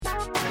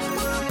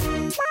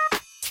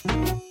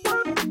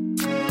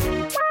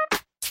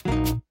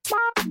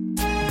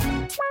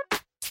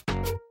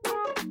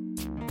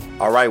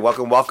All right,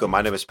 welcome, welcome.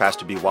 My name is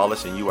Pastor B.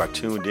 Wallace, and you are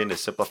tuned in to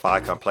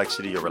Simplify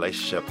Complexity, your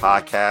relationship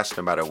podcast.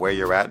 No matter where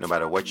you're at, no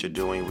matter what you're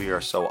doing, we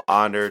are so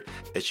honored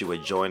that you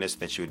would join us,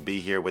 that you would be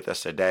here with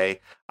us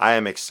today. I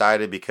am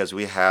excited because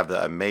we have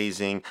the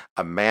amazing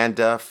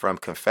Amanda from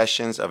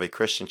Confessions of a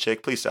Christian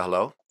Chick. Please say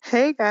hello.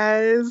 Hey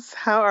guys,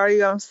 how are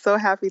you? I'm so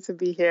happy to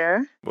be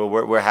here. Well,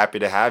 we're happy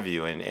to have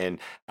you. And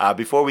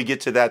before we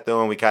get to that,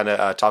 though, and we kind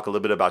of talk a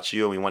little bit about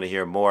you, and we want to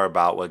hear more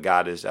about what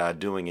God is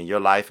doing in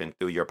your life and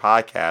through your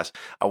podcast,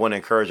 I want to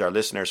encourage our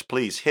listeners,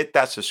 please hit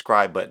that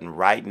subscribe button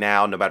right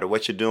now. No matter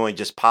what you're doing,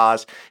 just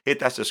pause, hit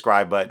that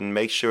subscribe button.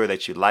 Make sure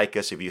that you like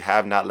us if you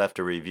have not left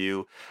a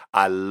review.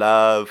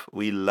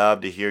 We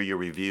love to hear your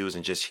reviews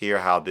and just hear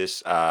how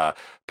this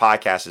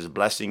podcast is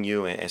blessing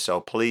you. And so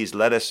please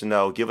let us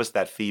know, give us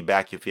that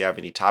feedback if you have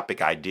any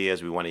topic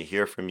ideas. We want to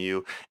hear from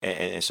you.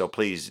 And so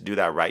please do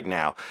that right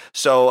now.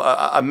 So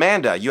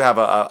Amanda, you have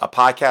a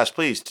podcast.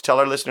 Please tell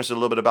our listeners a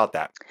little bit about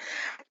that.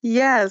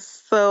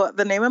 Yes, so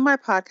the name of my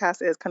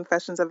podcast is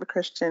Confessions of a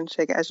Christian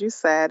Chick, as you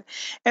said.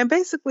 And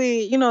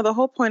basically, the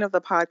whole point of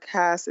the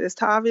podcast is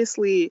to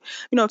obviously,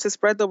 to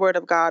spread the word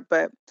of God.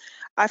 But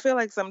I feel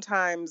like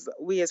sometimes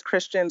we as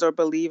Christians or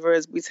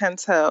believers, we tend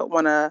to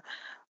want to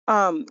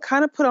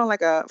kind of put on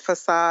like a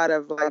facade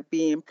of like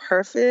being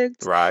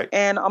perfect. Right.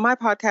 And on my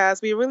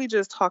podcast, we really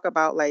just talk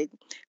about like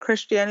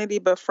Christianity,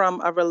 but from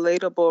a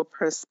relatable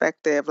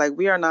perspective. Like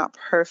we are not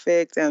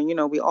perfect, and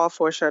we all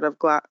fall short of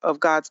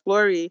God's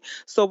glory.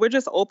 So we're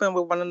just open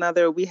with one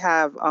another. We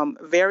have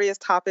various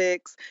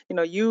topics.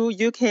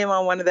 You came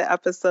on one of the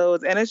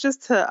episodes, and it's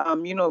just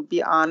to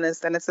be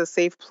honest, and it's a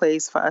safe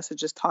place for us to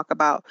just talk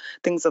about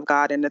things of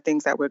God and the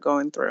things that we're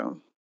going through.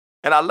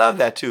 And I love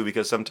that too,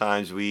 because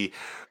sometimes we're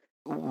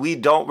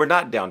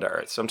not down to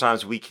earth.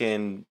 Sometimes we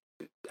can,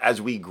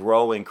 as we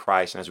grow in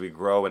Christ and as we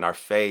grow in our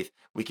faith,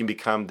 we can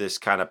become this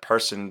kind of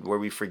person where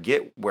we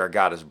forget where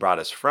God has brought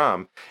us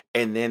from.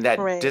 And then that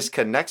Right.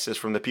 disconnects us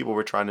from the people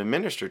we're trying to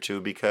minister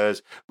to,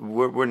 because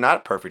we're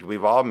not perfect.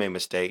 We've all made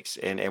mistakes,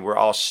 and we're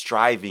all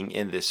striving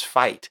in this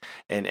fight.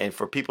 And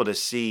for people to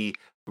see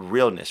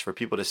realness, for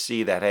people to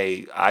see that,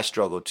 hey, I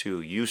struggle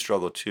too, you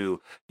struggle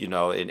too,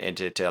 and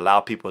to allow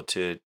people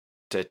to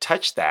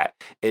touch that,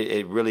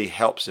 it really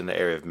helps in the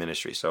area of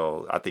ministry.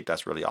 So I think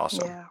that's really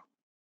awesome. Yeah.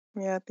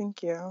 Yeah,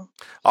 thank you.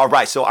 All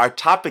right. So our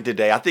topic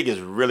today, I think,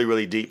 is really,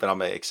 really deep, and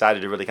I'm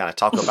excited to really kind of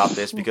talk about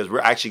this because we're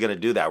actually going to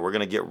do that. We're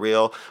going to get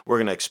real. We're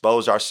going to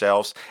expose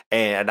ourselves.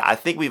 And I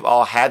think we've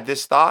all had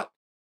this thought.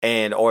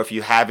 Or if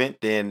you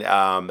haven't, then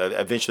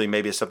eventually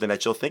maybe it's something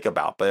that you'll think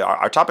about. But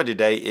our topic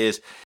today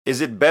is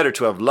it better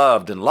to have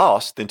loved and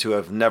lost than to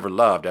have never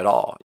loved at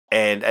all?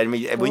 And I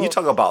mean, when you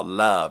talk about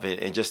love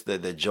and just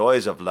the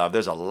joys of love,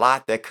 there's a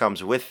lot that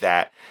comes with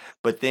that.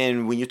 But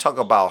then when you talk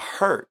about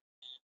hurt,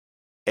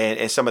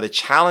 and some of the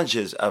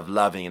challenges of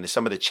loving and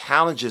some of the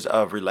challenges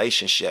of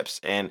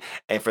relationships, and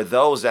for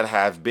those that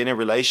have been in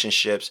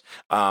relationships,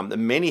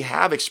 many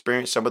have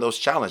experienced some of those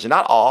challenges.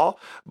 Not all,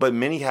 but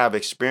many have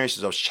experienced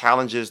those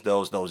challenges,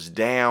 those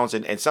downs,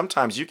 and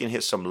sometimes you can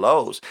hit some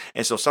lows.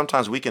 And so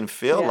sometimes we can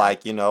feel Yeah.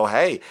 like,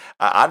 hey,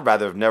 I'd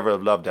rather have never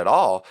have loved at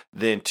all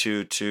than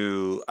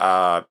to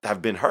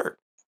have been hurt.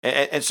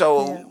 And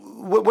so Yeah.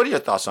 what are your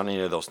thoughts on any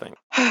of those things?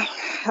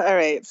 All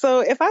right. So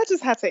if I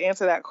just had to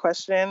answer that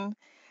question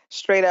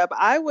straight up,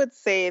 I would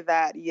say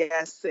that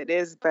yes, it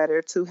is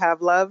better to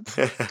have loved.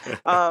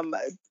 Um,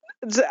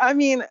 I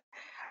mean,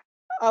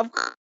 of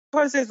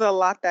course, there's a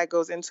lot that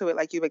goes into it,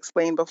 like you've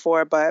explained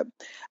before, but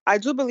I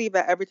do believe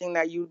that everything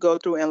that you go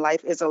through in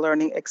life is a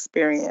learning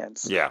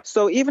experience. Yeah.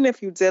 So even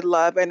if you did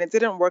love and it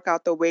didn't work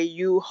out the way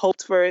you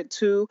hoped for it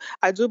to,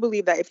 I do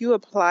believe that if you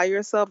apply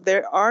yourself,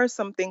 there are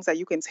some things that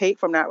you can take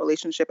from that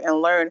relationship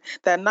and learn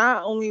that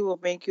not only will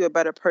make you a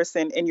better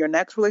person in your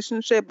next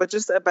relationship, but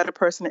just a better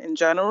person in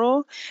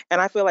general. And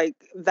I feel like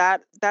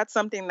that's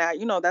something that,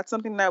 that's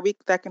something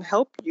that can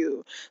help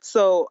you.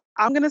 So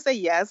I'm gonna say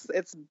yes,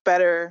 it's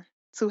better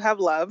to have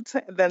loved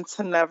than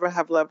to never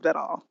have loved at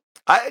all.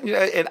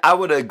 And I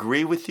would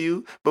agree with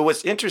you. But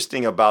what's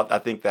interesting about, I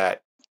think,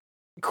 that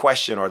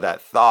question or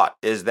that thought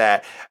is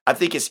that I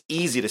think it's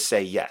easy to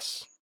say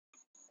yes.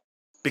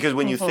 Because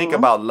when you think Mm-hmm.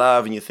 about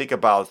love and you think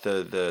about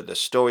the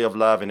story of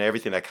love and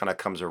everything that kind of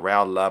comes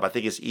around love, I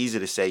think it's easy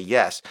to say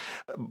yes.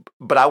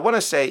 But I want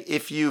to say,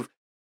 if you've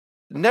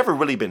never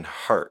really been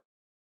hurt,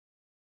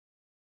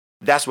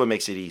 that's what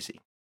makes it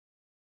easy.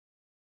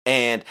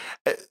 And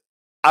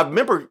I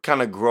remember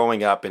kind of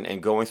growing up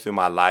and going through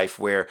my life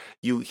where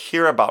you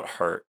hear about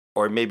hurt,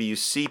 or maybe you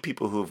see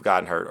people who have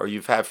gotten hurt, or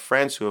you've had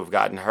friends who have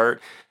gotten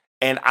hurt.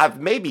 And I've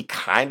maybe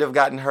kind of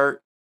gotten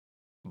hurt,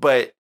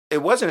 but it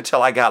wasn't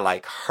until I got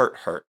like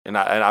hurt. And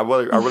I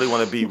really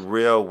want to be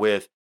real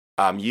with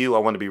you. I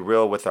want to be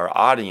real with our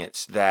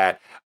audience that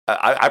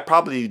I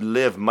probably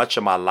live much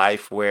of my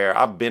life where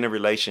I've been in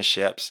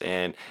relationships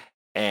and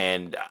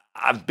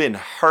I've been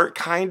hurt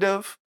kind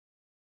of,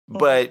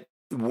 but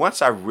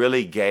once I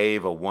really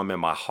gave a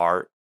woman my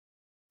heart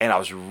and I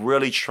was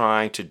really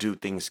trying to do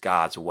things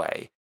God's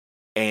way,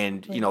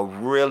 and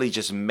really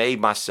just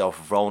made myself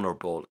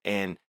vulnerable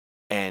and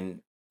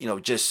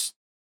just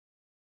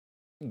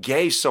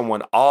gave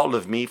someone all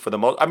of me for the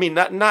most, I mean,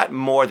 not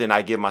more than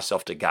I give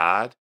myself to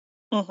God,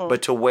 Mm-hmm.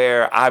 but to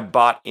where I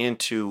bought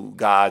into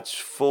God's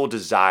full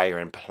desire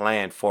and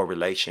plan for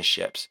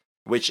relationships,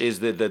 which is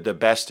the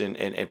best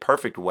and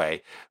perfect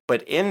way.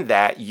 But in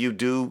that, you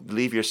do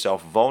leave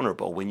yourself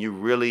vulnerable when you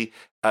really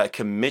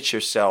commit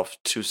yourself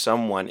to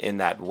someone in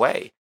that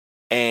way.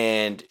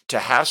 And to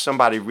have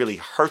somebody really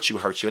hurt you.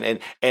 And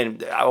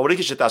I want to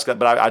get your thoughts,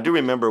 but I do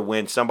remember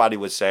when somebody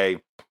would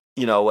say,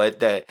 you know what,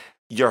 that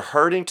you're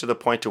hurting to the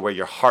point to where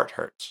your heart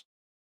hurts.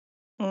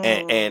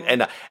 And and Mm.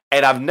 and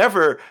and I've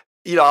never,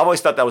 I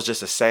always thought that was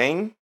just a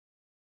saying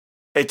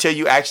until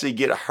you actually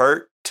get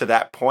hurt to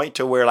that point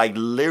to where like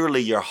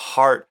literally your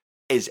heart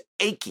is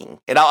aching.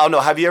 And I don't know,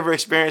 have you ever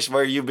experienced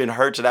where you've been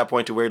hurt to that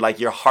point to where like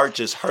your heart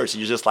just hurts?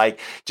 And you're just like,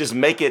 just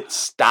make it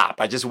stop.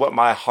 I just want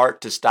my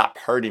heart to stop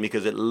hurting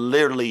because it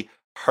literally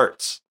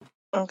hurts.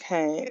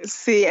 Okay.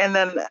 See, and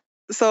then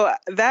so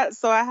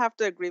I have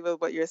to agree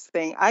with what you're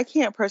saying. I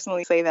can't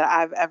personally say that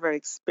I've ever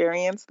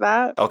experienced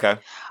that, Okay.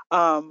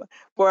 um,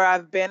 where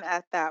I've been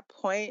at that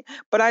point,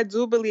 but I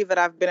do believe that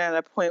I've been at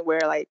a point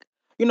where like,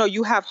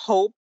 you have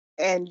hope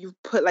and you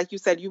put, like you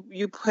said,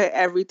 you put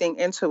everything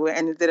into it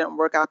and it didn't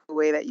work out the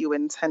way that you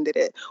intended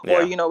it,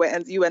 or Yeah.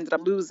 you ended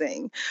up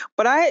losing.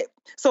 But I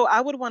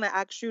would want to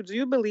ask you, do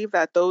you believe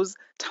that those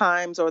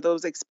times or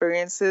those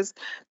experiences,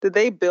 did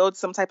they build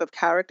some type of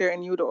character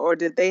in you, or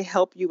did they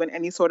help you in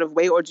any sort of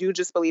way, or do you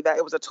just believe that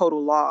it was a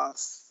total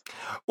loss?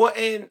 Well,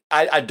 and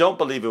I don't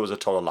believe it was a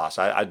total loss.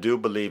 I do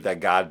believe that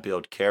God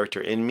built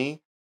character in me,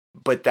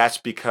 but that's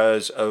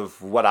because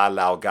of what I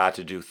allow God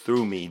to do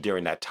through me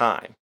during that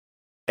time.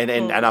 And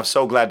I'm Mm,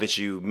 so glad that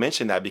you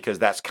mentioned that because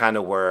that's kind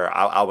of where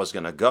I was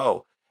gonna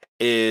go.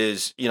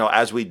 Is,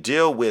 as we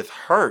deal with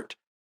hurt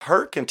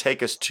can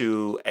take us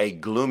to a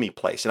gloomy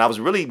place. And I was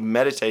really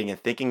meditating and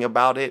thinking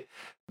about it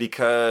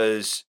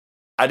because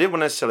I didn't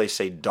want to necessarily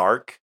say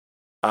dark,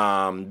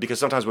 because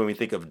sometimes when we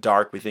think of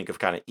dark, we think of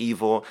kind of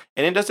evil,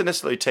 and it doesn't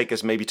necessarily take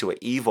us maybe to an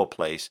evil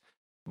place.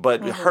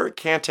 But mm-hmm. hurt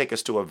can take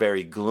us to a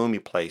very gloomy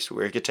place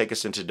where it could take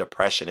us into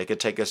depression. It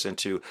could take us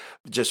into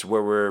just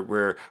where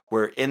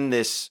we're in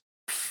this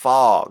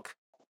fog,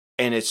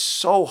 and it's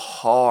so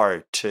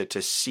hard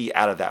to see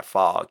out of that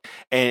fog.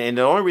 And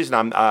the only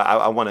reason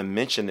I want to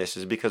mention this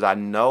is because I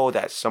know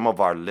that some of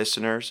our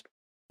listeners,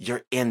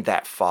 you're in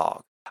that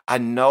fog. I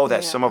know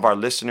that some Yeah. of our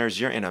listeners,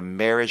 you're in a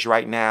marriage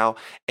right now,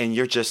 and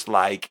you're just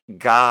like,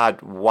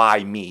 God,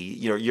 why me?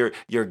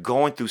 You're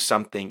going through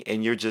something,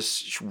 and you're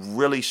just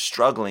really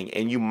struggling,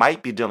 and you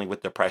might be dealing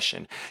with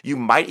depression. You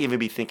might even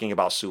be thinking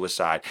about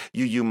suicide.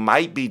 You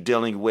might be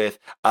dealing with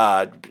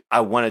uh,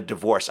 I want a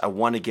divorce. I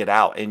want to get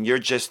out. And you're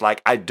just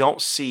like, I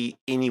don't see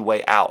any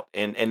way out.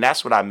 And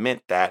that's what I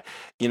meant, that,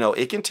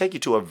 it can take you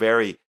to a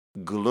very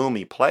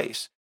gloomy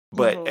place.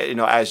 But Mm-hmm.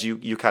 as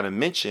you kind of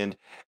mentioned,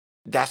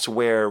 that's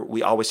where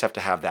we always have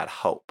to have that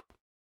hope.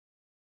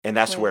 And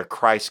that's where Right.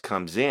 Christ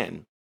comes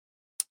in.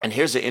 And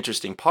here's the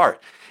interesting part.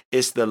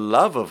 It's the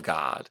love of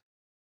God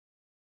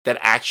that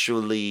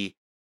actually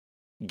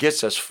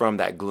gets us from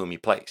that gloomy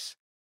place.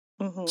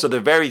 Mm-hmm. So the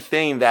very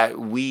thing that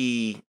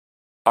we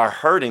are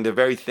hurting, the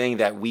very thing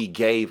that we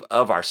gave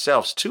of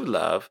ourselves to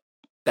love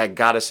that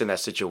got us in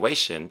that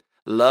situation,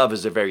 love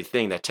is the very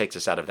thing that takes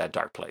us out of that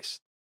dark place.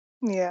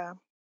 Yeah.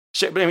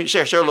 Share a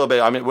little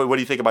bit. I mean, what do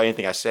you think about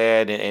anything I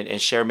said,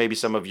 and share maybe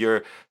some of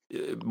your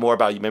more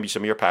about maybe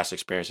some of your past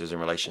experiences in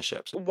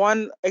relationships.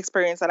 One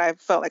experience that I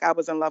felt like I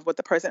was in love with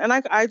the person, and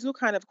I do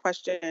kind of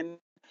question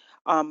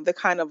the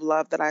kind of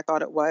love that I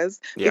thought it was,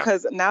 Yeah.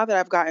 because now that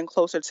I've gotten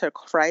closer to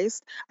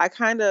Christ, I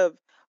kind of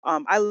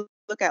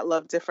look at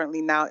love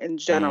differently now in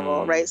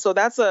general, right? Mm, So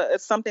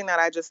it's something that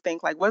I just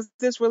think like, was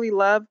this really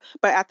love?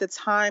 But at the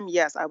time,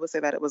 yes, I would say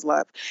that it was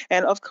love.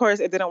 And of course,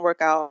 it didn't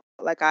work out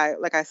like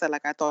I said,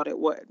 like I thought it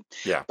would.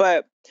 yeah.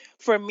 But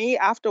for me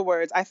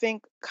afterwards, I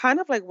think kind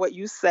of like what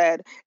you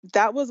said,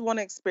 that was one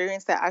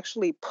experience that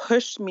actually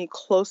pushed me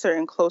closer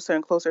and closer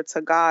and closer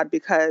to God,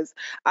 because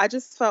I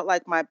just felt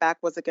like my back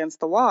was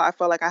against the wall. I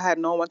felt like I had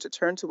no one to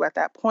turn to at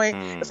that point.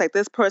 It's Mm, like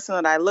this person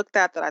that I looked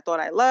at, that I thought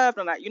I loved,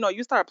 and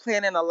you start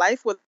planning a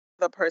life with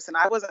the person.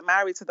 I wasn't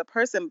married to the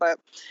person, but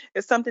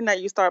it's something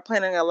that you start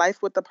planning a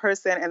life with the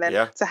person, and then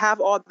yeah. to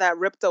have all that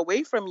ripped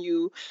away from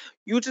you,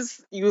 you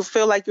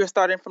feel like you're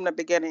starting from the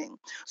beginning.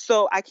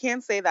 So I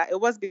can say that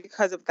it was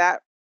because of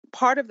that.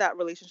 Part of that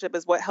relationship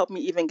is what helped me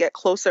even get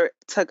closer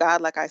to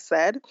God, like I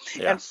said.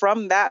 Yeah. And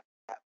from that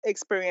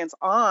experience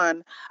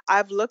on,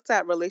 I've looked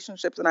at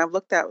relationships and I've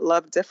looked at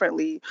love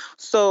differently.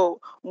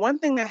 So one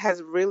thing that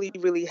has really,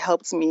 really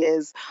helped me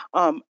is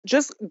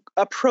just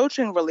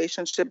approaching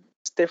relationships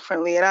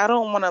differently. And I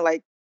don't want to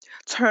like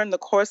turn the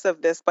course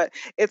of this, but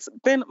it's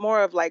been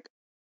more of like,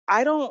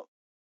 I don't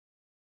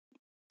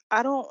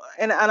I don't,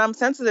 and I'm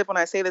sensitive when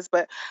I say this,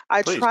 but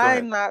I Please go try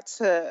ahead. not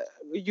to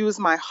use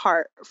my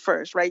heart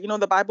first, right?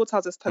 The Bible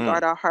tells us to Mm,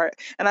 guard our heart.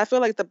 And I feel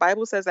like the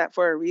Bible says that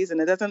for a reason.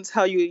 It doesn't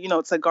tell you,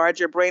 to guard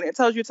your brain. It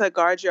tells you to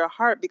guard your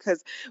heart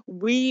because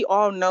we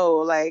all know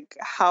like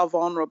how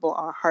vulnerable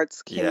our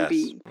hearts can yes.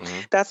 be. Hmm.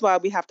 That's why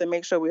we have to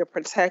make sure we're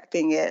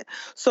protecting it.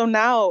 So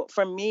now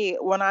for me,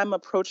 when I'm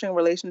approaching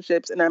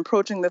relationships and I'm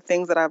approaching the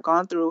things that I've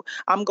gone through,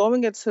 I'm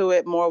going into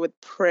it more with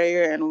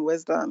prayer and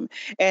wisdom.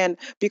 And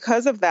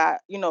because of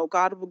that,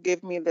 God will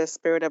give me the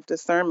spirit of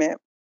discernment.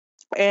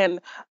 And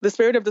the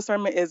spirit of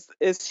discernment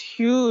is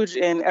huge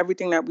in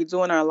everything that we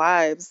do in our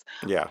lives.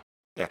 Yeah.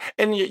 Yeah.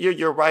 And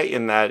you're right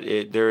in that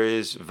there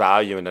is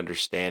value in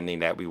understanding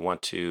that we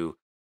want to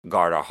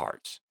guard our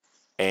hearts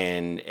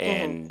and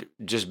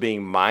Hmm. just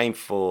being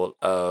mindful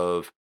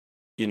of,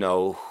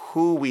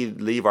 who we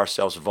leave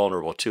ourselves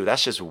vulnerable to.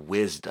 That's just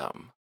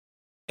wisdom.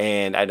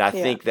 And I Yeah.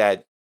 think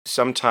that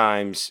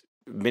sometimes,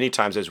 many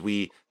times, as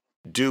we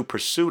do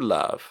pursue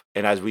love,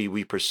 and as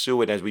we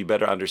pursue it, as we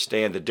better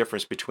understand the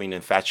difference between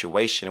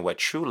infatuation and what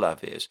true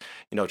love is.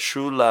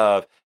 True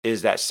love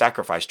is that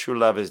sacrifice. True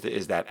love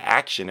is that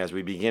action, as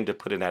we begin to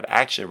put in that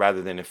action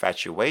rather than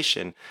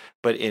infatuation.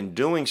 But in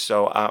doing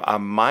so,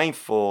 I'm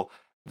mindful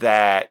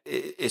that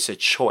it's a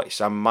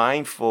choice. I'm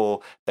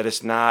mindful that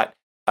it's not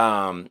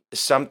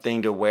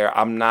something to where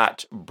I'm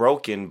not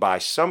broken by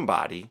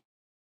somebody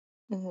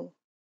Hmm.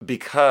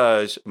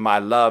 because my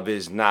love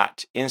is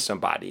not in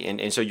somebody.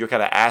 And so you're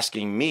kind of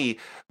asking me,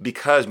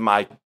 because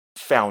my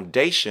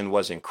foundation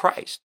was in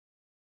Christ,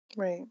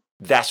 Right.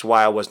 that's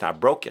why I was not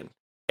broken.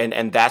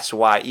 And that's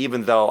why,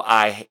 even though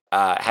I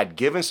had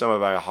given some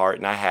of my heart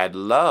and I had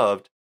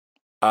loved,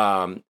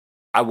 um,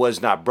 I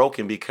was not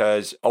broken,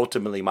 because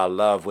ultimately my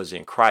love was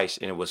in Christ,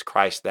 and it was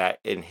Christ that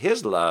in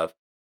his love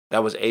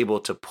that was able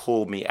to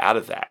pull me out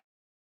of that.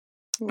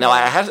 Now, I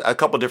Yeah. had a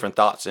couple different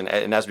thoughts, and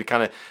as we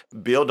kind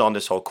of build on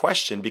this whole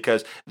question,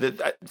 because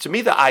to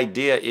me the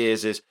idea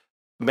is,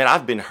 man,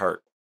 I've been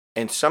hurt,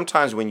 and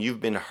sometimes when you've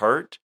been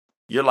hurt,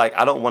 you're like,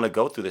 I don't want to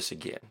go through this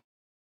again,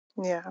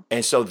 Yeah.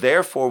 and so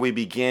therefore we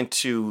begin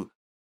to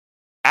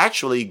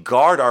actually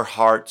guard our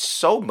hearts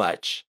so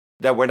much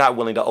that we're not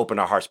willing to open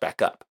our hearts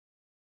back up.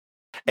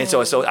 And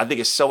so Mm. I think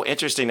it's so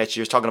interesting that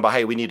you're talking about,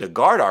 hey, we need to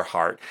guard our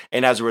heart.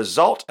 And as a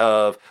result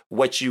of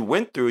what you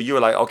went through, you were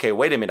like, okay,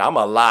 wait a minute,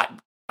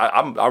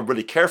 I'm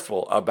really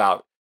careful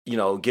about,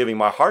 giving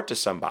my heart to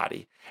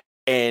somebody.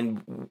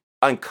 And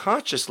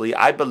unconsciously,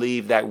 I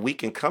believe that we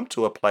can come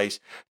to a place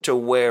to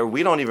where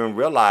we don't even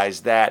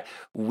realize that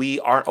we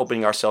aren't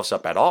opening ourselves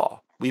up at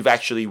all. We've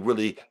actually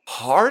really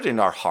hardened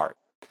our heart.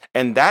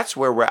 And that's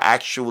where we're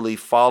actually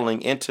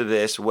falling into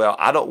this. Well,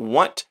 I don't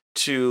want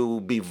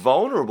to be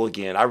vulnerable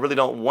again. I really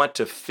don't want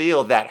to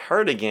feel that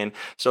hurt again.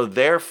 So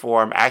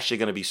therefore, I'm actually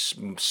going to be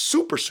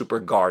super,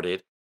 super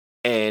guarded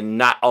and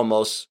not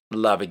almost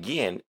love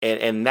again.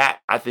 And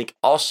that, I think,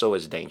 also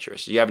is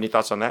dangerous. Do you have any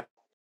thoughts on that?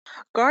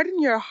 Guarding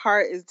your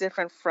heart is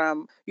different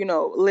from,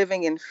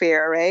 living in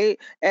fear, right?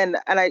 And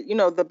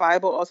the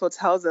Bible also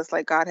tells us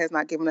like God has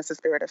not given us a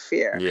spirit of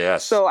fear.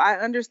 Yes. So I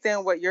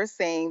understand what you're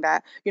saying,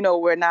 that,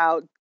 we're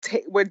now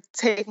we're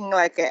taking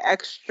like an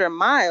extra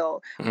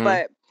mile, Hmm.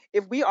 but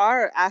if we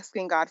are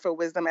asking God for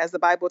wisdom, as the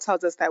Bible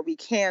tells us that we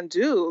can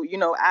do,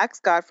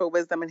 ask God for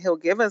wisdom and he'll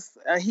give us,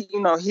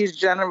 he's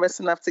generous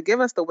enough to give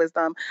us the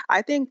wisdom.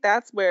 I think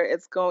that's where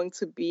it's going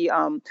to be,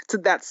 to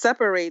that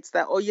separates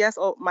that, oh yes,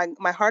 oh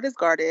my heart is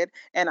guarded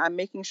and I'm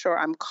making sure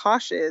I'm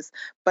cautious,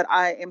 but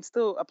I am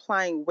still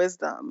applying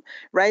wisdom,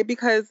 right?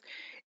 Because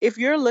if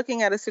you're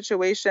looking at a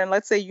situation,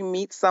 let's say you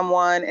meet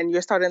someone and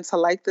you're starting to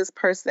like this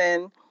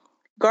person,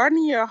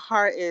 guarding your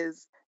heart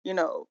is,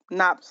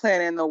 not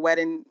planning the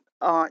wedding,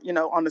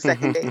 on the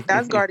second date.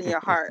 That's guarding your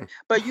heart.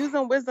 But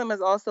using wisdom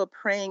is also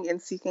praying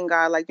and seeking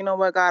God. Like, you know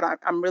what, God,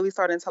 I'm really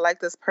starting to like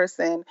this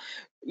person.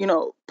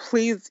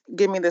 Please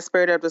give me the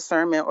spirit of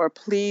discernment, or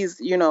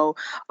please,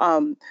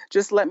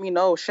 just let me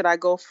know. Should I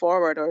go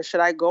forward, or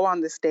should I go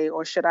on this date,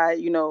 or should I,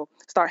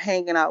 start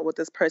hanging out with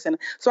this person?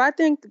 So I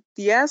think,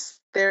 yes,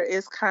 there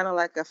is kind of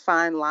like a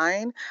fine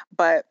line,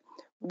 but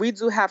we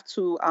do have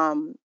to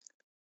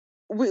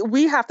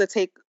we have to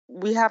take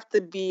we have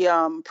to be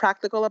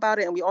practical about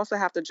it, and we also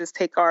have to just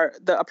take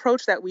the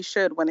approach that we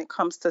should when it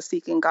comes to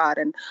seeking God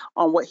and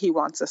on what he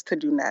wants us to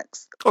do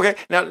next. Okay.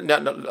 Now,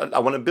 I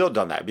want to build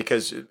on that,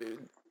 because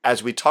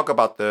as we talk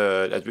about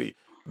as we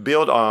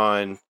build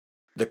on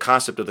the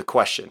concept of the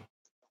question,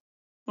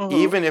 Hmm.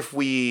 even if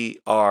we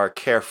are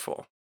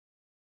careful,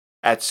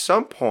 at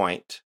some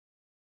point,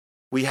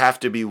 we have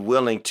to be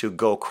willing to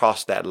go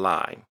across that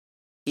line,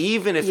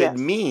 even if it Yes.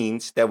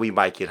 means that we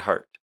might get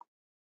hurt.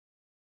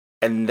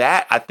 And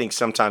that, I think,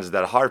 sometimes is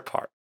that hard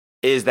part,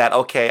 is that,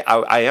 okay,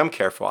 I am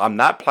careful. I'm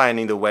not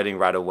planning the wedding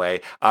right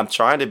away. I'm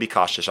trying to be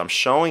cautious. I'm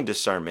showing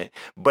discernment.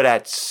 But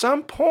at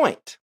some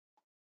point,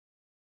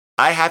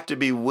 I have to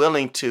be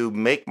willing to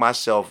make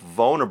myself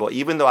vulnerable,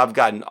 even though I've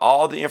gotten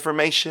all the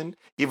information,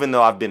 even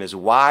though I've been as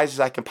wise as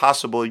I can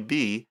possibly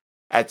be.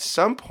 At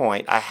some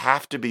point, I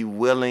have to be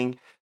willing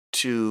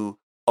to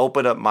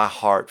open up my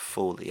heart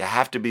fully. I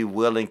have to be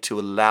willing to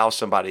allow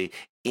somebody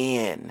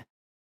in.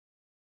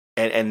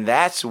 And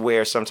that's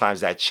where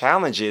sometimes that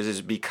challenge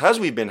is because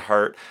we've been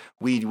hurt,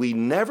 we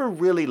never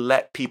really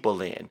let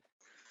people in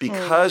Mm.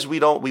 because we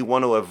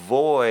want to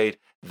avoid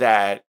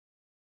that,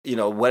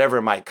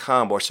 whatever might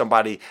come, or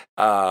somebody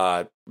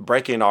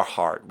breaking our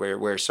heart,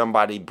 where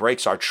somebody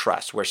breaks our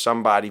trust, where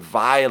somebody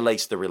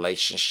violates the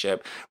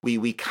relationship.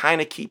 We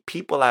kind of keep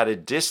people at a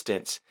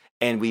distance,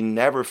 and we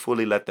never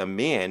fully let them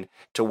in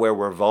to where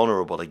we're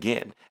vulnerable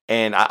again.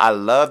 And I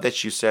love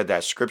that you said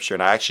that scripture,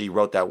 and I actually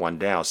wrote that one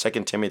down.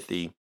 2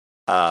 Timothy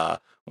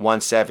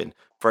 1:7.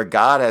 For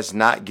God has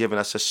not given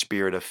us a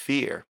spirit of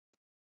fear.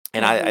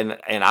 And I Mm-hmm.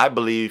 and I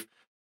believe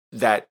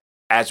that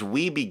as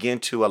we begin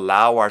to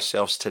allow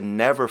ourselves to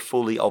never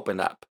fully open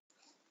up,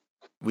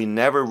 we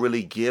never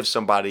really give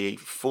somebody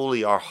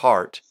fully our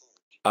heart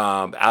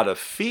out of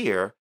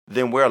fear,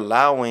 then we're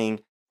allowing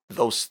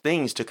those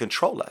things to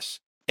control us.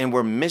 And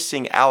we're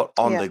missing out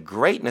on Yeah. the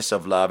greatness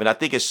of love. And I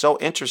think it's so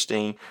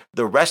interesting,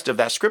 the rest of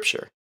that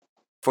scripture.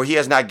 For he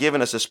has not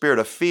given us a spirit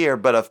of fear,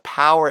 but of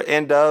power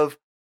and of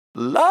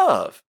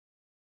love.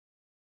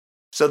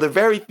 So the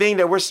very thing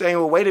that we're saying,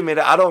 well, wait a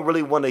minute, I don't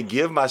really want to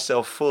give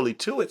myself fully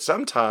to it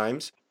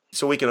sometimes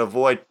so we can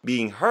avoid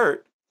being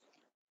hurt,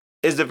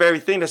 is the very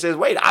thing that says,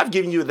 wait, I've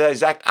given you the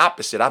exact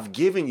opposite. I've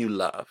given you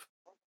love.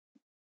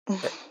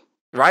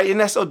 Right? Isn't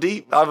that so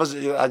deep?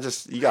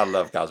 You gotta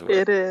love God's word.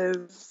 It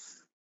is.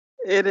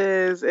 It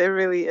is. It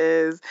really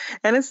is.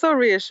 And it's so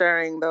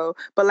reassuring though.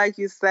 But like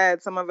you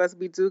said, some of us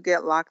we do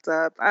get locked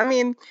up. I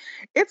mean,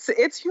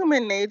 it's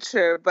human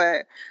nature,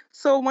 but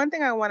so one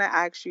thing I want to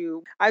ask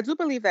you, I do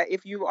believe that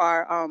if you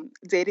are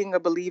dating a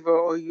believer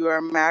or you are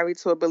married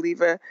to a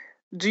believer,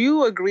 do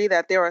you agree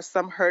that there are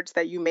some hurts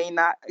that you may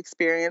not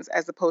experience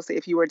as opposed to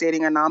if you were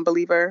dating a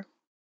non-believer?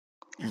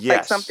 Like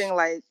Yes. something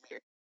like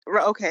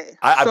okay.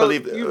 I So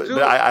believe, you but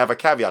do I have a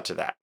caveat to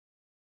that.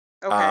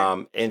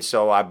 okay. And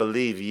so I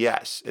believe,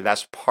 yes, and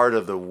that's part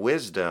of the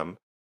wisdom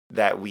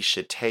that we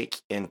should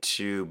take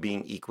into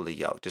being equally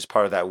yoked. It's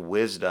part of that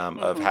wisdom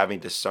of Mhm. having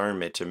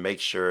discernment to make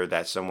sure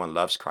that someone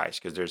loves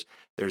Christ, because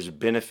there's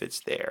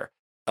benefits there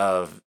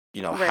of,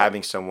 Right.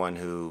 having someone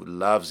who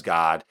loves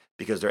God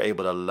because they're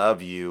able to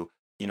love you,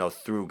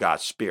 through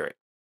God's spirit.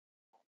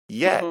 Mhm.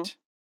 Yet,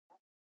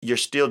 you're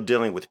still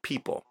dealing with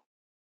people.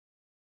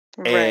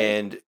 Right.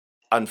 And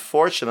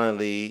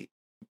unfortunately,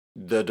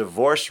 the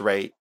divorce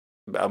rate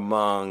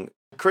among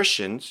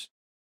Christians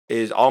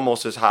is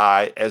almost as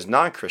high as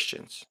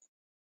non-Christians.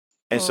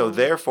 And so Mm.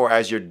 therefore,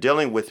 as you're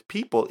dealing with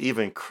people,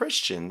 even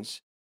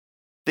Christians,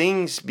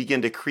 things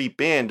begin to creep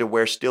in to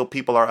where still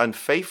people are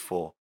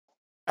unfaithful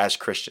as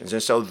Christians.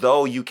 And so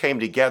though you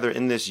came together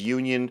in this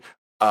union,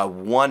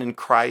 one in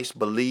Christ,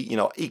 believe,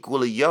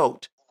 equally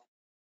yoked,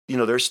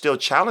 there's still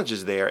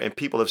challenges there and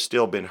people have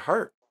still been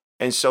hurt.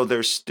 And so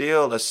there's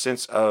still a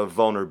sense of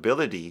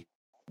vulnerability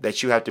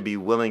that you have to be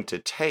willing to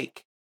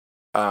take,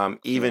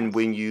 even Yes.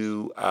 when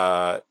you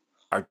are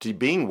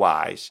being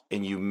wise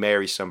and you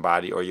marry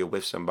somebody or you're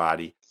with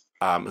somebody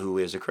who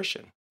is a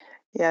Christian.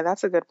 Yeah,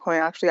 that's a good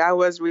point. Actually, I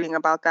was reading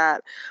about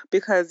that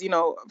because,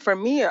 for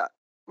me,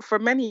 for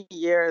many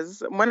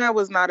years, when I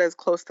was not as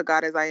close to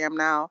God as I am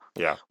now,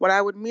 Yeah. when I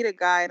would meet a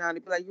guy and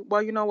I'd be like,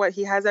 well, you know what?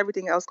 He has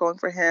everything else going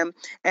for him.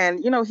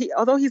 And,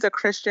 although he's a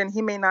Christian,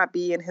 he may not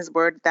be in his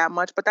word that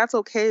much, but that's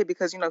okay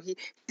because, he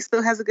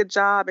still has a good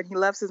job and he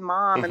loves his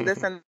mom and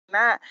this and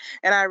that.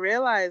 And I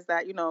realized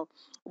that,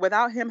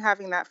 without him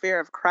having that fear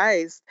of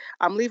Christ,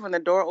 I'm leaving the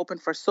door open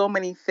for so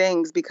many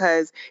things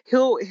because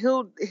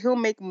he'll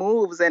make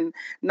moves and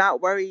not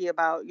worry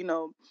about,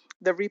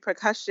 the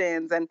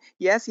repercussions. And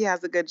yes, he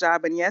has a good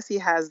job and yes, he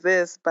has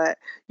this, but,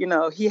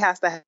 he has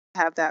to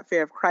have that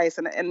fear of Christ.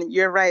 And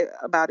you're right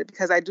about it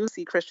because I do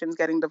see Christians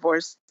getting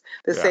divorced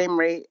Yeah.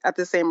 at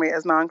the same rate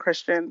as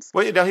non-Christians.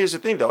 Well, now here's the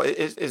thing though,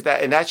 is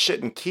that, and that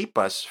shouldn't keep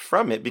us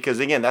from it, because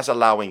again, that's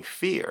allowing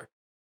fear.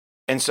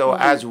 And so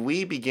Hmm. as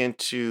we begin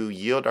to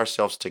yield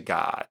ourselves to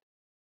God,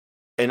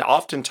 and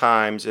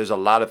oftentimes there's a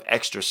lot of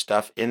extra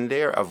stuff in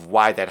there of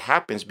why that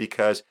happens,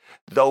 because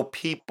though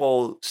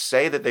people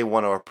say that they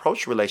want to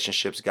approach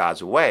relationships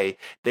God's way,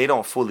 they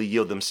don't fully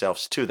yield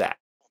themselves to that.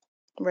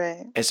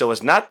 Right. And so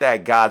it's not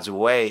that God's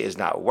way is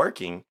not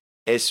working,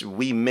 it's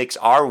we mix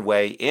our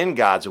way in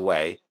God's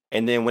way.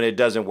 And then when it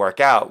doesn't work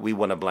out, we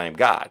want to blame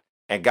God.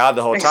 And God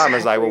the whole time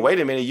is like, well, Exactly. wait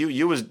a minute,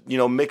 you was,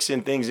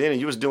 mixing things in and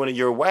you was doing it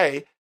your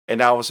way. And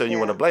now all of a sudden you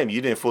want to Yeah. blame.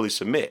 You didn't fully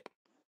submit.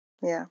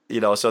 Yeah.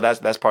 So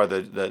that's part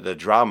of the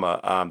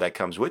drama that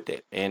comes with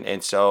it.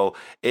 And so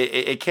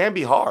it can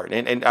be hard.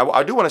 And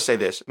I do want to say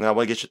this, and I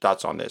want to get your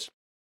thoughts on this.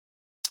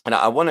 And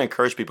I want to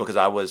encourage people, because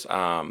I was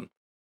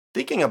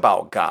thinking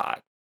about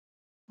God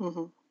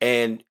Hmm.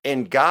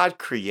 and God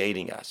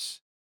creating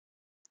us.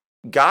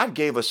 God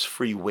gave us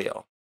free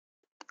will.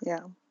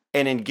 Yeah.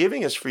 And in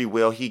giving us free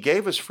will, he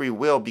gave us free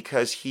will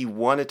because he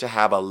wanted to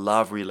have a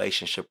love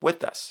relationship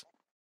with us.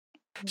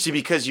 See,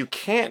 because you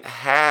can't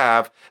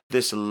have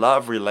this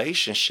love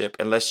relationship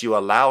unless you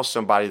allow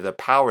somebody the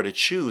power to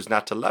choose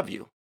not to love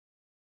you,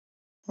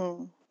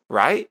 Mm.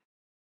 right?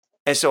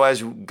 And so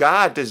as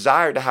God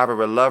desired to have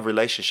a love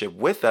relationship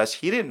with us,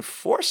 he didn't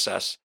force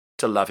us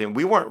to love him.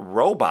 We weren't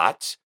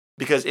robots,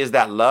 because is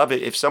that love?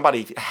 If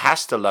somebody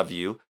has to love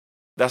you,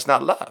 that's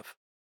not love.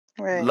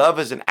 Right. Love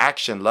is an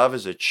action. Love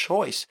is a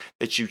choice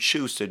that you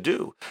choose to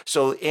do.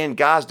 So in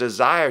God's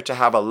desire to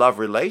have a love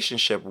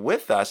relationship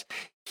with us,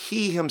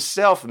 he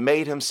himself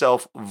made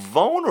himself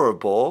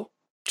vulnerable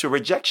to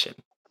rejection.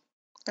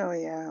 Oh,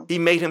 yeah. He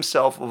made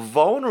himself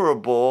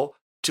vulnerable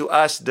to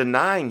us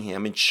denying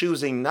him and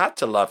choosing not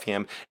to love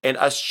him, and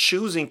us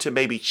choosing to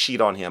maybe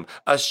cheat on him,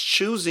 us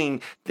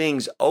choosing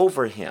things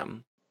over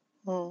him.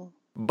 Mm.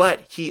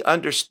 But he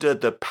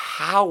understood the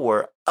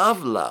power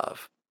of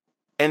love,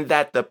 and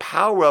that the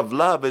power of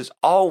love is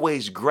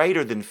always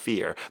greater than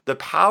fear. The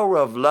power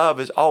of love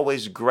is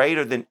always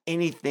greater than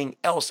anything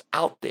else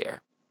out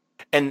there.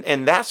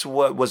 And that's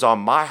what was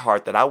on my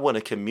heart that I want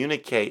to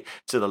communicate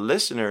to the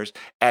listeners.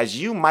 As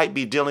you might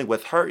be dealing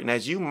with hurt and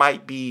as you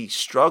might be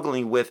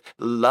struggling with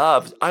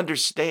love,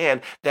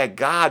 understand that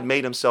God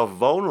made himself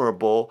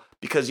vulnerable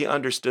because he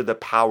understood the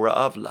power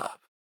of love.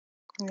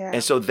 Yeah.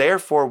 And so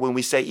therefore, when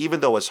we say, even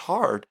though it's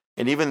hard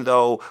and even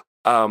though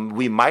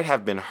we might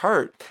have been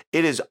hurt,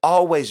 it is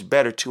always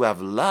better to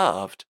have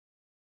loved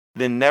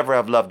than never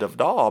have loved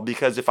at all.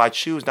 Because if I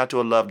choose not to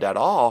have loved at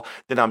all,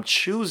 then I'm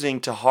choosing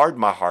to harden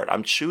my heart.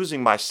 I'm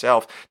choosing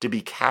myself to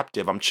be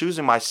captive. I'm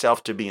choosing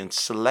myself to be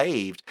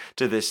enslaved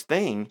to this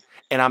thing.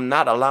 And I'm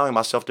not allowing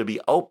myself to be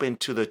open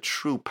to the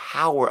true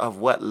power of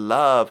what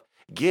love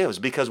gives.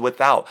 Because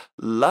without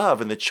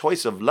love and the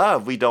choice of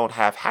love, we don't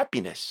have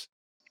happiness.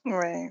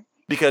 Right.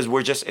 Because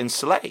we're just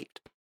enslaved.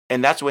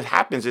 And that's what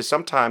happens is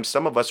sometimes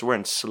some of us were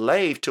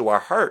enslaved to our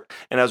hurt.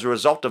 And as a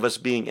result of us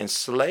being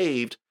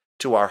enslaved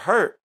to our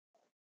hurt,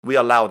 we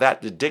allow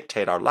that to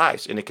dictate our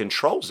lives, and it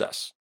controls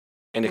us,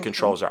 and it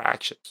controls our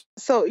actions.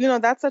 So,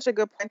 that's such a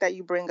good point that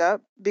you bring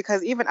up,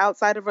 because even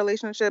outside of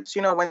relationships,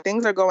 when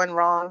things are going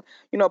wrong,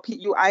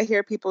 I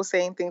hear people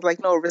saying things like,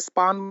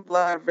 respond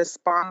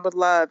with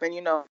love.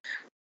 And,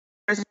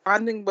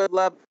 responding with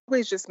love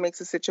always just makes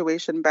the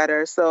situation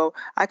better. So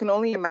I can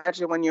only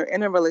imagine when you're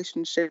in a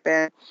relationship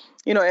and,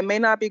 it may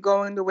not be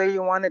going the way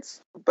you want it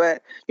to,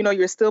 but,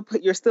 you're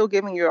still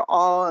giving your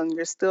all, and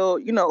you're still,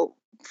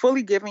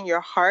 fully giving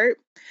your heart.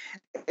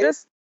 It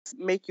just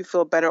make you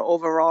feel better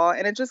overall,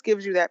 and it just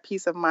gives you that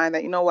peace of mind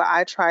that,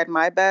 I tried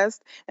my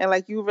best. And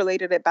like you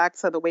related it back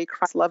to the way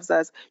Christ loves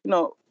us,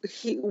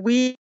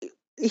 he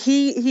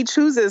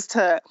chooses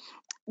to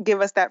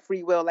give us that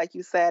free will, like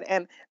you said.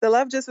 And the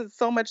love just is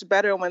so much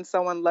better when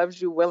someone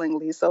loves you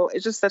willingly. So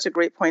it's just such a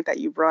great point that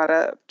you brought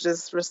up,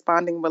 just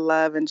responding with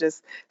love and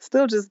just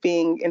still just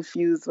being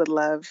infused with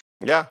love.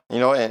 Yeah,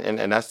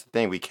 and that's the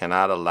thing. We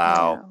cannot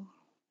allow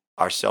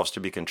ourselves to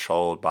be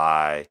controlled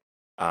by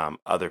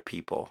other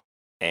people.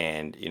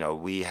 And,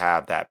 we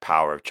have that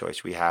power of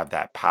choice. We have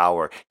that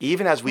power.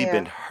 Even as we've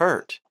been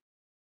hurt,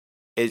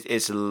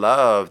 it's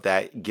love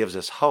that gives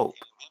us hope.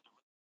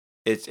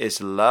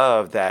 It's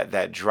love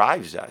that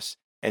drives us.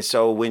 And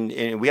so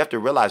and we have to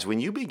realize, when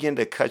you begin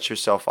to cut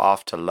yourself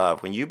off to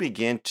love, when you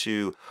begin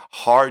to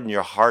harden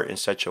your heart in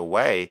such a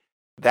way,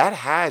 that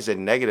has a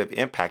negative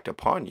impact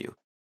upon you.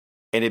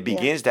 And it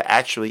begins to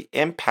actually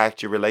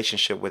impact your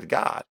relationship with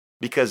God,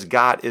 because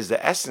God is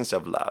the essence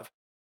of love.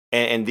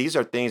 And these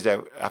are things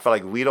that I feel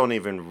like we don't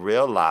even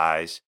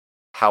realize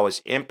how it's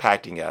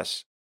impacting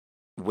us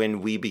when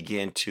we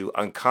begin to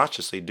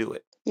unconsciously do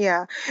it.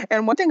 Yeah.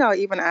 And one thing I'll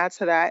even add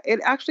to that, it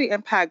actually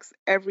impacts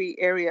every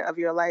area of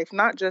your life,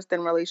 not just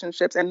in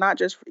relationships and not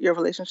just your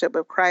relationship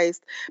with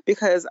Christ.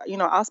 Because,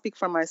 I'll speak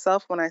for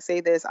myself when I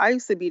say this. I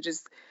used to be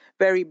just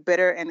very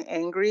bitter and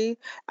angry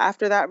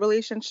after that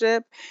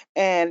relationship.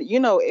 And,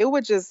 it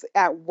would just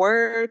at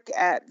work,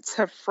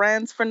 to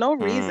friends for no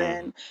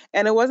reason.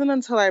 And it wasn't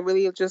until I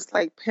really just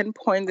like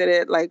pinpointed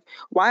it, like,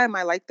 why am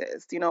I like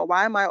this?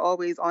 Why am I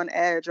always on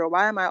edge, or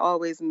why am I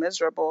always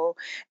miserable?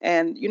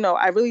 And,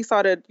 I really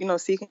started,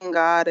 seeking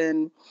God,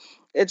 and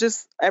it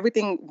just,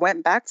 everything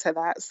went back to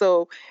that.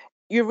 So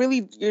you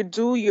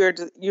do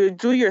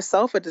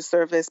yourself a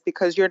disservice,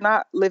 because you're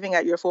not living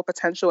at your full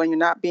potential, and you're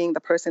not being the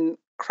person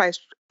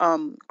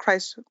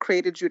Christ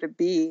created you to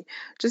be,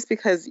 just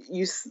because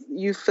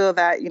you feel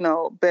that,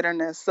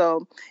 bitterness.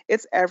 So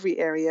it's every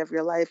area of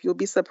your life. You'll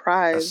be That's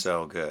surprised.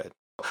 so good.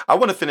 I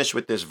want to finish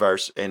with this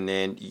verse, and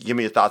then give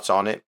me your thoughts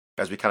on it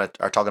as we kind of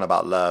are talking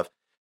about love.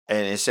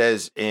 And it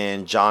says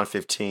in John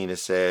 15, it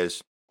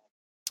says,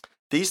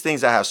 "These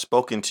things I have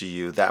spoken to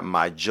you, that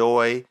my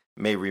joy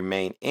may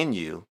remain in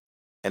you,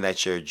 and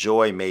that your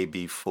joy may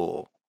be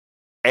full."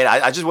 And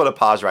I just want to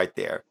pause right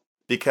there,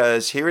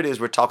 because here it is.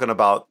 We're talking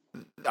about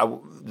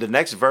the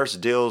next verse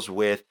deals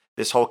with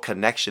this whole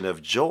connection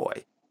of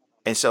joy.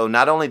 And so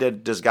not only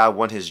does God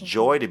want his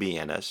joy to be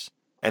in us,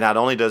 and not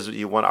only does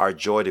he want our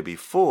joy to be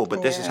full,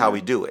 but this is how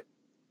we do it.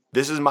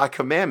 "This is my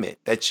commandment,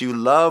 that you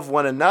love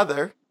one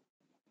another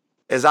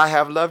as I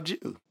have loved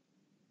you."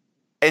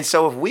 And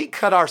so if we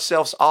cut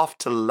ourselves off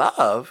to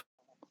love,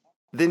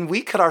 then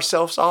we cut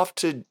ourselves off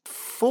to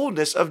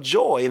fullness of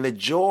joy, and the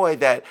joy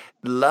that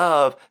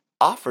love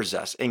offers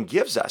us and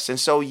gives us. And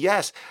so,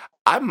 yes,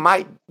 I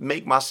might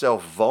make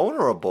myself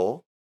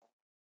vulnerable,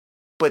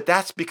 but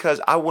that's because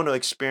I want to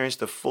experience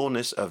the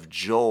fullness of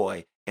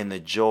joy and the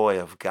joy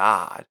of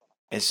God.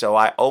 And so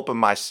I open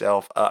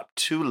myself up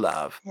to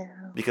love Yeah.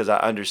 because I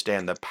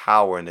understand the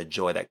power and the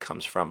joy that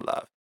comes from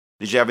love.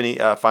 Did you have any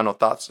final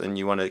thoughts and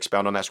you want to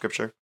expound on that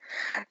scripture?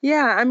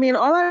 Yeah, I mean,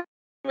 all I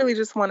really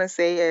just want to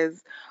say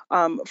is,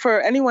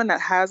 for anyone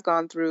that has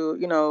gone through,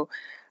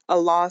 a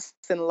loss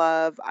in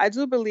love, I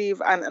do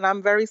believe, and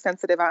I'm very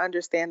sensitive. I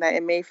understand that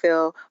it may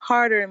feel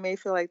harder, it may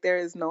feel like there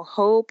is no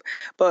hope,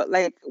 but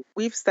like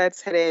we've said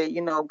today,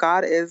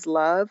 God is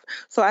love.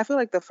 So I feel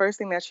like the first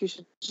thing that you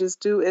should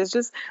just do is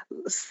just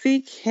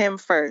seek Him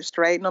first,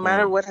 right? No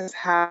matter Mm, what has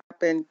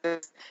happened,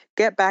 just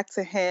get back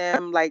to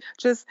Him. Like,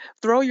 just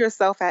throw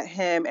yourself at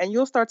Him, and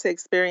you'll start to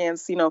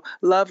experience,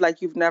 love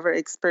like you've never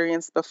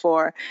experienced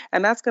before.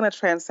 And that's going to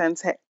transcend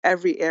to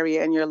every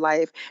area in your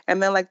life.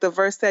 And then, like the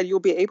verse said, you'll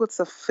be able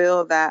to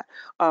feel that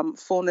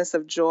fullness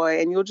of joy,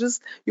 and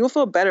you'll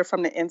feel better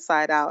from the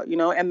inside out,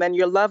 and then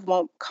your love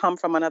won't come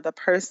from another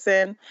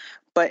person,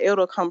 but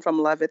it'll come from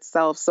love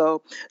itself.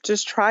 So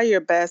just try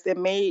your best. It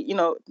may,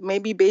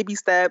 maybe baby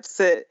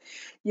steps.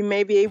 You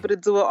may be able to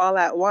do it all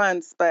at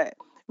once, but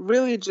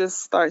really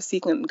just start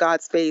seeking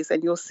God's face,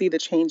 and you'll see the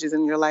changes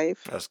in your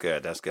life. that's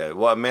good. That's good.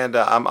 Well,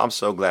 Amanda, I'm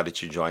so glad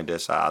that you joined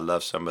us. I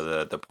love some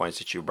of the points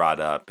that you brought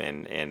up,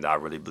 and I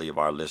really believe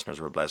our listeners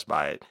were blessed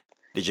by it.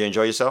 Did you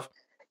enjoy yourself?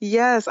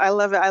 Yes, I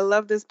love it. I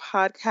love this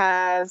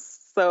podcast.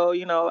 So,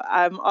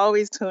 I'm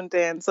always tuned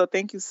in. So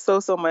thank you so,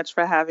 so much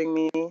for having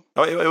me.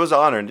 Oh, it was an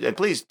honor. And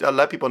please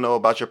let people know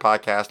about your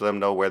podcast. Let them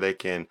know where they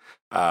can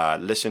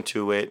listen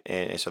to it.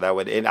 And so that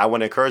would, and I want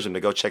to encourage them to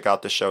go check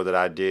out the show that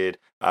I did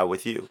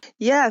with you.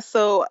 Yeah,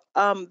 so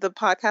the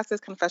podcast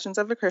is Confessions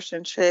of a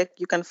Christian Chick.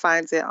 You can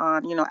find it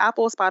on,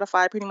 Apple,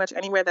 Spotify, pretty much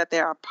anywhere that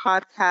there are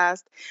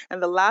podcasts.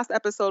 And the last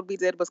episode we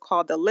did was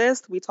called The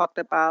List. We talked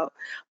about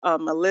a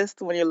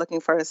list when you're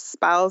looking for a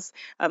spouse.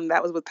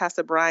 That was with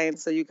Pastor Brian.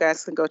 So you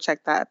guys can go check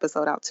that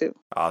episode out too.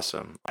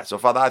 Awesome. So,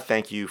 Father, I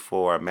thank you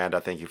for Amanda.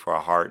 I thank you for her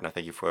heart. And I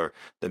thank you for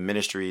the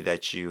ministry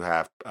that you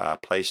have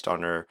placed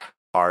on her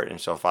heart.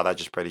 And so, Father, I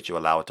just pray that you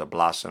allow it to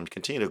blossom,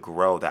 continue to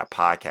grow that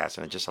podcast,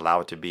 and just allow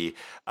it to be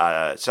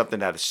something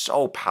that is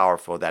so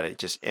powerful that it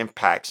just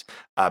impacts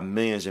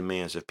millions and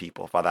millions of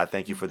people. Father, I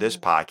thank you for this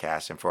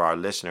podcast and for our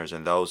listeners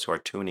and those who are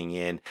tuning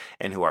in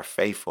and who are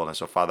faithful. And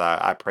so, Father,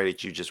 I pray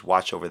that you just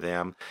watch over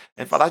them.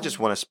 And Father, I just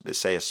want to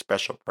say a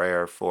special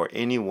prayer for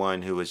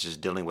anyone who is just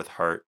dealing with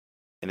hurt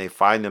and they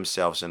find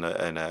themselves in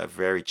a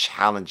very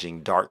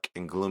challenging, dark,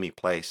 and gloomy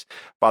place.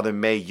 Father,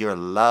 may your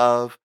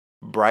love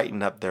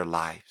brighten up their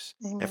lives.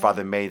 And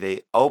Father, Amen. may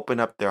they open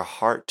up their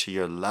heart to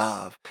your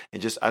love and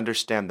just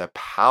understand the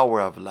power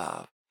of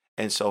love.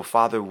 And so,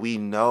 Father, we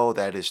know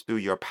that it's through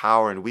your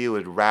power, and we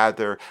would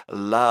rather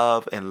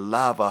love and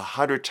love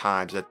 100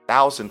 times,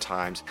 1,000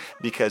 times,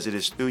 because it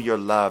is through your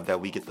love that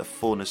we get the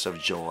fullness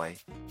of joy.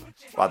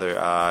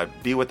 Father,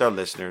 be with our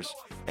listeners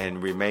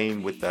and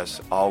remain with us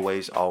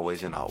always,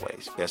 always, and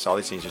always. Yes, all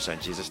these things are in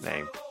Jesus'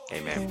 name.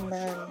 Amen.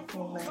 Amen.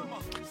 Amen.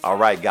 All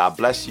right. God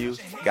bless you.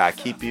 God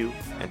keep you.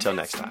 Until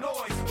next time.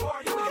 There's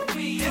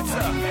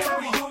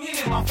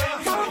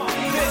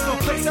no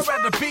place I'd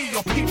rather be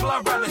or people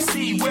I'd rather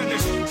see. Where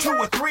there's 2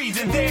 or 3,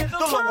 then there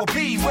the Lord will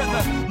be. Where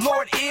the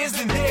Lord is,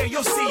 then there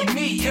you'll see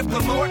me. If the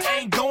Lord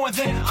ain't going,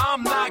 then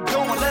I'm not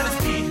going. Let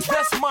us be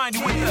best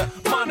minded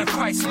with the mind of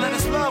Christ. Let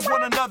us love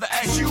one another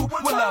as you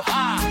will love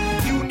I.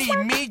 You need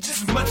me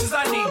just as much as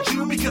I need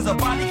you, because a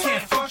body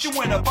can't function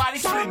when a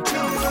body's split in two.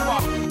 Through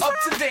our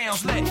ups and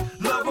downs, let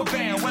love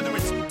abound. Whether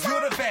it's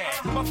good or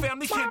bad, my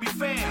family can be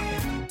found.